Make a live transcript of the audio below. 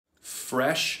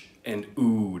Fresh and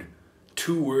oud.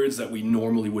 Two words that we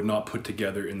normally would not put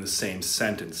together in the same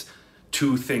sentence.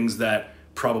 Two things that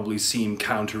probably seem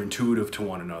counterintuitive to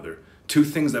one another. Two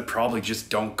things that probably just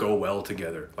don't go well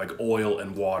together, like oil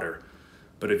and water.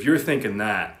 But if you're thinking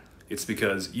that, it's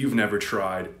because you've never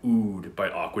tried oud by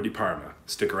Acqua di Parma.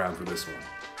 Stick around for this one.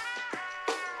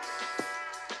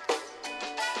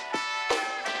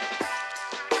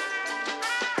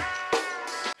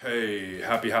 Hey,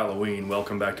 happy Halloween.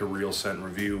 Welcome back to Real Scent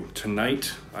Review.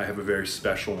 Tonight, I have a very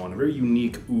special one, a very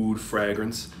unique oud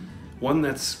fragrance. One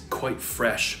that's quite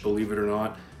fresh, believe it or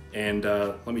not. And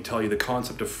let me tell you, the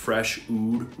concept of fresh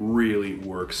oud really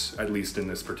works, at least in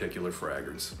this particular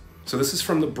fragrance. So this is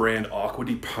from the brand Acqua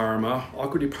di Parma.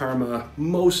 Acqua di Parma,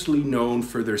 mostly known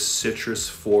for their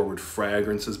citrus-forward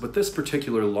fragrances, but this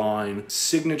particular line,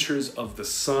 Signatures of the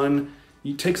Sun,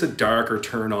 it takes a darker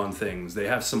turn on things. They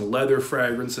have some leather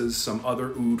fragrances, some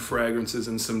other oud fragrances,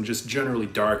 and some just generally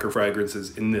darker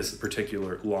fragrances in this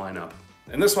particular lineup.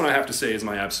 And this one I have to say is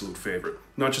my absolute favorite,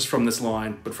 not just from this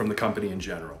line, but from the company in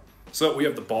general. So we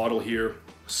have the bottle here,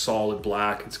 solid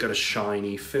black. It's got a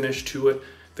shiny finish to it.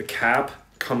 The cap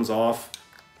comes off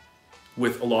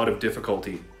with a lot of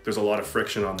difficulty. There's a lot of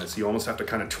friction on this. You almost have to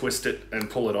kind of twist it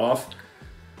and pull it off.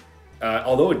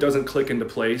 Although it doesn't click into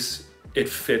place, it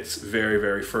fits very,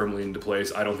 very firmly into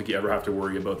place. I don't think you ever have to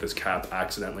worry about this cap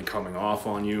accidentally coming off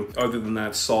on you. Other than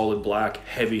that, solid black,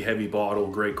 heavy, heavy bottle,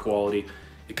 great quality.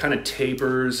 It kind of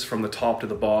tapers from the top to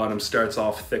the bottom, starts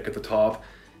off thick at the top,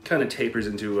 kind of tapers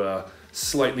into a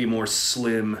slightly more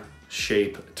slim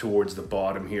shape towards the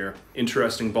bottom here.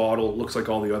 Interesting bottle, looks like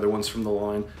all the other ones from the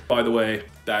line. By the way,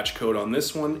 batch code on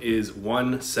this one is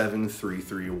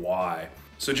 1733Y.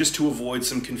 So just to avoid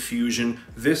some confusion,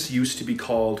 this used to be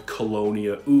called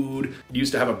Colonia Oud. It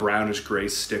used to have a brownish gray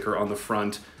sticker on the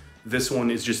front. This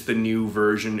one is just the new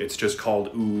version. It's just called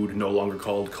Oud, no longer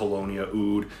called Colonia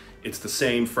Oud. It's the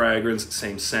same fragrance,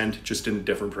 same scent, just in a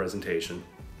different presentation.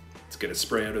 Let's get a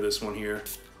spray out of this one here.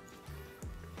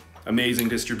 Amazing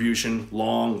distribution,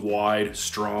 long, wide,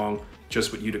 strong,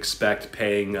 just what you'd expect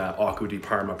paying Acqua di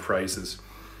Parma prices.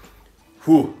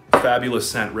 Whew,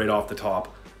 fabulous scent right off the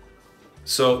top.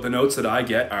 So the notes that I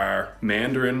get are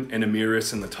mandarin and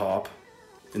amyris in the top.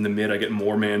 In the mid, I get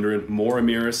more mandarin, more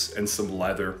amyris, and some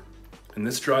leather. And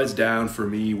this dries down for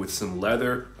me with some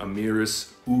leather,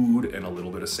 amyris, oud, and a little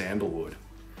bit of sandalwood.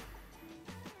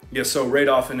 Yeah, so right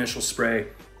off initial spray,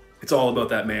 it's all about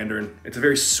that mandarin. It's a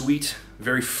very sweet,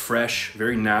 very fresh,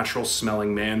 very natural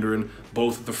smelling mandarin,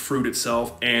 both the fruit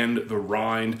itself and the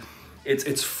rind. It's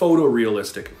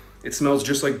photorealistic. It smells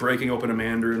just like breaking open a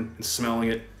mandarin and smelling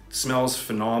it. It smells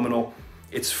phenomenal.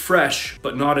 It's fresh,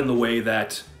 but not in the way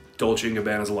that Dolce &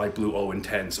 Gabbana's Light Blue Eau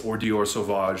Intense or Dior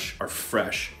Sauvage are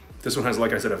fresh. This one has,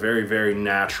 like I said, a very, very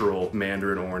natural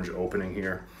mandarin orange opening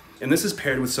here. And this is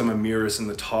paired with some amyris in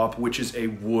the top, which is a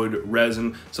wood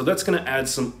resin. So that's gonna add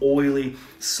some oily,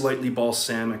 slightly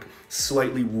balsamic,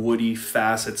 slightly woody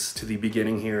facets to the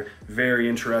beginning here. Very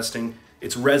interesting.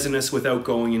 It's resinous without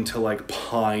going into like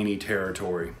piney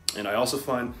territory. And I also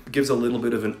find it gives a little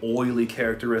bit of an oily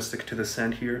characteristic to the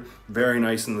scent here. Very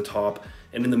nice in the top.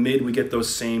 And in the mid, we get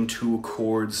those same two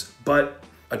accords, but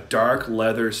a dark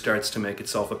leather starts to make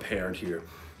itself apparent here.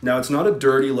 Now, it's not a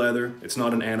dirty leather. It's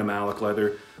not an animalic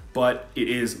leather, but it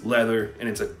is leather, and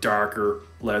it's a darker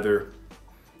leather.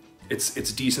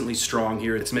 It's decently strong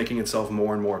here. It's making itself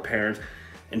more and more apparent.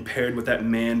 And paired with that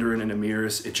mandarin and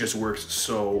amyris, it just works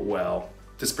so well.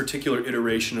 This particular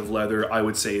iteration of leather, I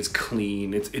would say, is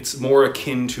clean. It's more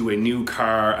akin to a new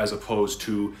car as opposed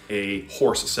to a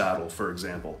horse saddle, for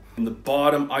example. In the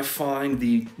bottom, I find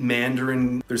the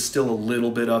mandarin, there's still a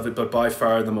little bit of it, but by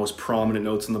far the most prominent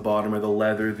notes in the bottom are the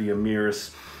leather, the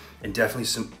amyris, and definitely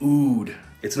some oud.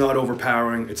 It's not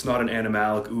overpowering, it's not an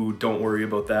animalic oud, don't worry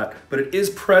about that, but it is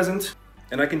present,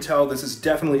 and I can tell this is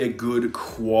definitely a good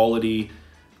quality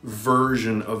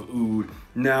version of oud.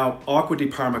 Now, Acqua di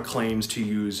Parma claims to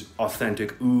use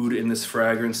authentic oud in this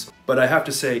fragrance, but I have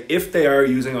to say, if they are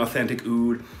using authentic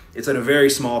oud, it's at a very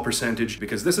small percentage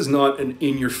because this is not an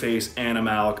in-your-face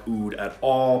animalic oud at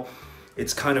all.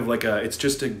 It's kind of like it's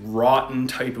just a rotten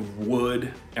type of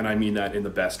wood, and I mean that in the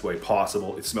best way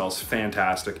possible. It smells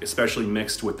fantastic, especially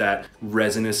mixed with that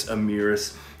resinous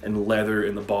amyris and leather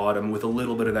in the bottom with a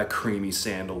little bit of that creamy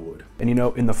sandalwood. And you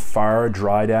know, in the far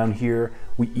dry down here,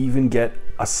 we even get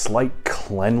a slight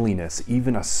cleanliness,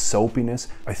 even a soapiness.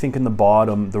 I think in the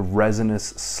bottom, the resinous,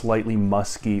 slightly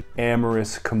musky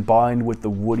amyris combined with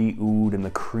the woody oud and the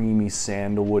creamy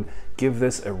sandalwood give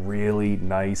this a really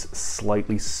nice,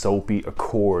 slightly soapy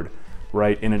accord,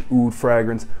 right? In an oud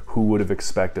fragrance, Who would have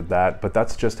expected that? But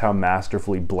that's just how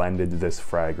masterfully blended this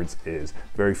fragrance is.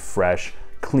 Very fresh,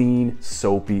 clean,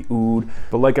 soapy oud.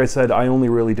 But like I said, I only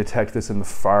really detect this in the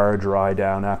far dry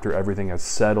down after everything has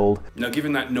settled. Now,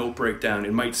 given that note breakdown,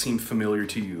 it might seem familiar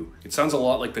to you. It sounds a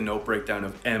lot like the note breakdown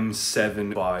of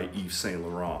M7 by Yves Saint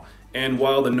Laurent. And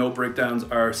while the note breakdowns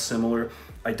are similar,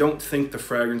 I don't think the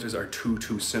fragrances are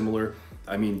too similar.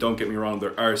 I mean, don't get me wrong,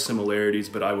 there are similarities,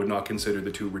 but I would not consider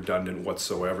the two redundant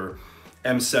whatsoever.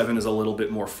 M7 is a little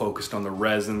bit more focused on the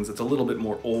resins. It's a little bit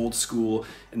more old school,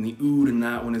 and the oud in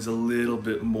that one is a little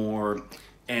bit more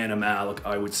animalic,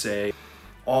 I would say.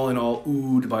 All in all,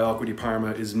 oud by Acqua di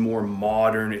Parma is more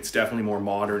modern. It's definitely more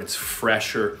modern. It's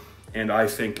fresher, and I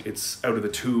think it's, out of the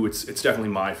two, it's definitely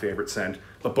my favorite scent.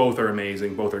 But both are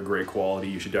amazing. Both are great quality.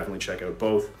 You should definitely check out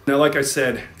both. Now, like I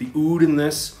said, the oud in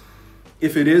this,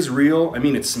 if it is real, I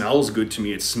mean, it smells good to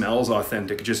me. It smells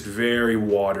authentic, just very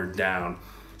watered down.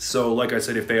 So like I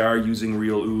said, if they are using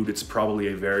real oud, it's probably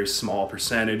a very small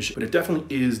percentage, but it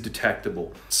definitely is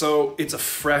detectable. So it's a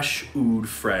fresh oud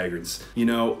fragrance. You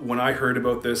know, when I heard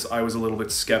about this, I was a little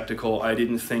bit skeptical. I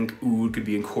didn't think oud could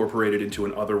be incorporated into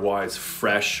an otherwise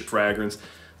fresh fragrance,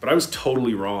 but I was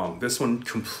totally wrong. This one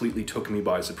completely took me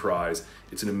by surprise.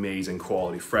 It's an amazing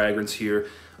quality fragrance here.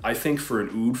 I think for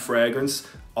an oud fragrance,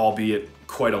 albeit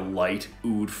quite a light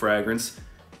oud fragrance,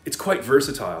 it's quite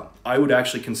versatile. I would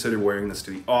actually consider wearing this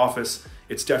to the office.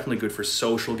 It's definitely good for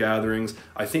social gatherings.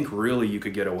 I think really you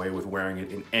could get away with wearing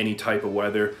it in any type of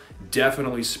weather.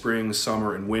 Definitely spring,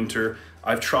 summer, and winter.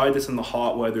 I've tried this in the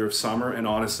hot weather of summer, and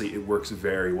honestly, it works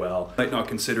very well. I might not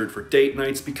consider it for date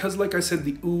nights because, like I said,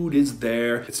 the oud is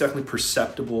there. It's definitely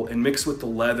perceptible, and mixed with the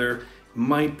leather,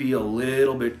 might be a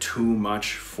little bit too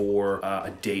much for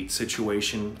a date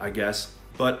situation, I guess.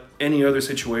 But any other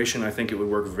situation, I think it would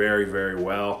work very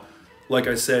well. Like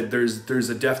I said, there's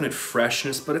a definite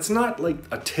freshness, but it's not like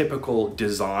a typical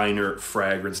designer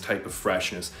fragrance type of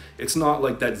freshness. It's not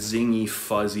like that zingy,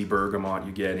 fuzzy bergamot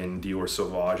you get in Dior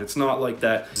Sauvage. It's not like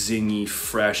that zingy,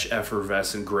 fresh,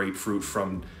 effervescent grapefruit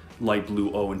from Light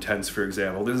Blue Eau Intense, for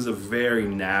example. This is a very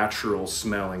natural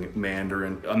smelling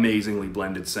mandarin, amazingly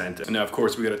blended scent. And now, of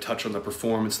course, we gotta touch on the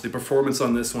performance. The performance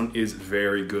on this one is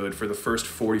very good. For the first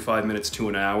 45 minutes to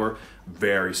an hour,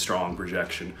 very strong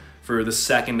projection. For the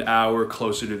second hour,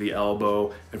 closer to the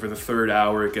elbow, and for the third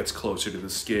hour, it gets closer to the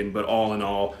skin. But all in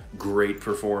all, great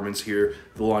performance here.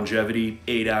 The longevity,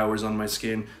 8 hours on my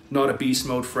skin. Not a beast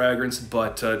mode fragrance,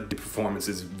 but the performance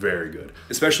is very good.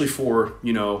 Especially for,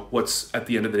 you know, what's at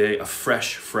the end of the day, a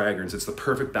fresh fragrance. It's the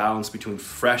perfect balance between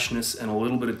freshness and a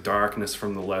little bit of darkness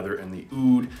from the leather and the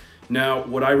oud. Now,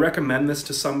 would I recommend this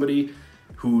to somebody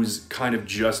who's kind of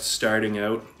just starting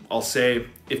out? I'll say,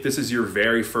 if this is your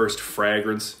very first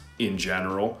fragrance, in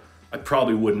general, I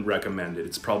probably wouldn't recommend it.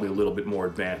 It's probably a little bit more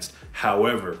advanced.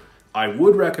 However, I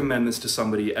would recommend this to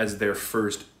somebody as their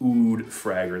first oud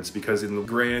fragrance, because in the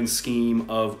grand scheme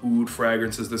of oud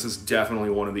fragrances, this is definitely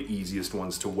one of the easiest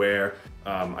ones to wear.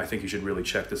 I think you should really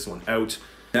check this one out.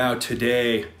 Now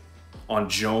today on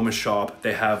Joma Shop,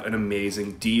 they have an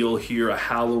amazing deal here, a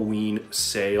Halloween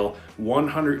sale,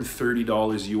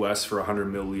 $130 US for a 100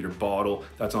 milliliter bottle.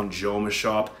 That's on Joma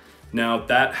Shop. Now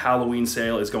that Halloween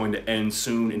sale is going to end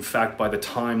soon. In fact, by the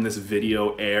time this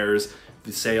video airs,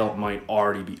 the sale might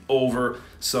already be over.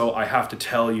 So I have to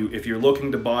tell you, if you're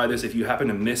looking to buy this, if you happen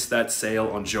to miss that sale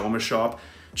on Joma Shop,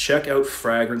 check out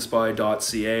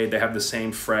fragrancebuy.ca. They have the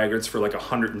same fragrance for like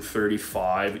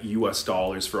 $135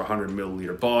 US for a 100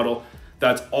 milliliter bottle.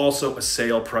 That's also a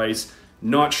sale price.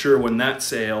 Not sure when that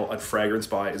sale at Fragrance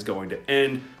Buy is going to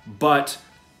end, but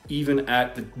even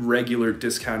at the regular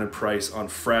discounted price on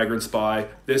Fragrance Buy,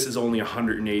 this is only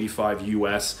 $185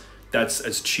 US. That's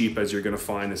as cheap as you're gonna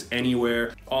find this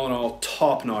anywhere. All in all,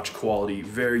 top-notch quality,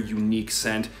 very unique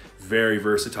scent, very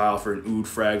versatile for an oud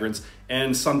fragrance,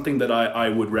 and something that I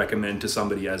would recommend to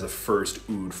somebody as a first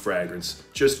oud fragrance.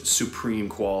 Just supreme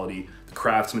quality. The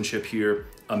craftsmanship here,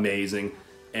 amazing.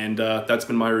 And that's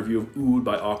been my review of oud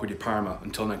by Acqua di Parma.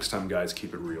 Until next time, guys,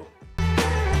 keep it real.